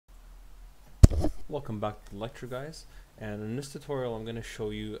Welcome back to the lecture, guys, and in this tutorial I'm going to show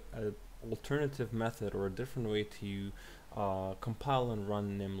you an alternative method or a different way to compile and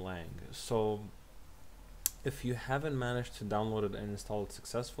run nimlang. So if you haven't managed to download it and install it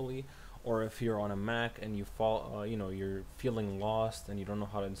successfully, or if you're on a Mac and you're feeling lost and you don't know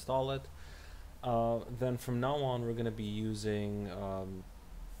how to install it, then from now on we're going to be using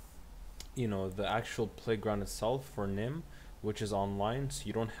the actual playground itself for nim, which is online, so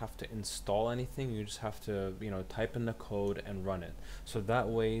you don't have to install anything. You just have to type in the code and run it. So that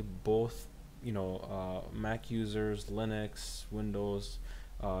way both Mac users, Linux, Windows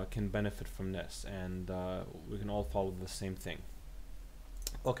can benefit from this, and we can all follow the same thing.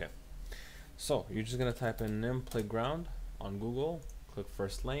 Okay, so you're just gonna type in nim playground on Google, click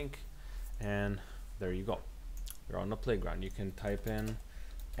first link, and there you go, you're on the playground. You can type in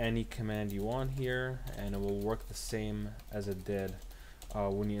any command you want here and it will work the same as it did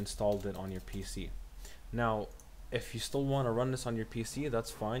when you installed it on your PC. Now if you still want to run this on your PC, that's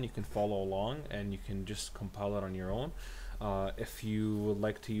fine, you can follow along and you can just compile it on your own. If you would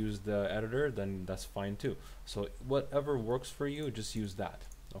like to use the editor, then that's fine too. So whatever works for you, just use that,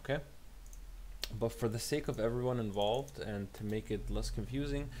 okay? But for the sake of everyone involved and to make it less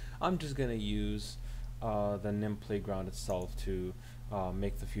confusing, I'm just gonna use the nim playground itself to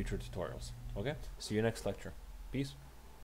make the future tutorials. Okay, see you next lecture. Peace.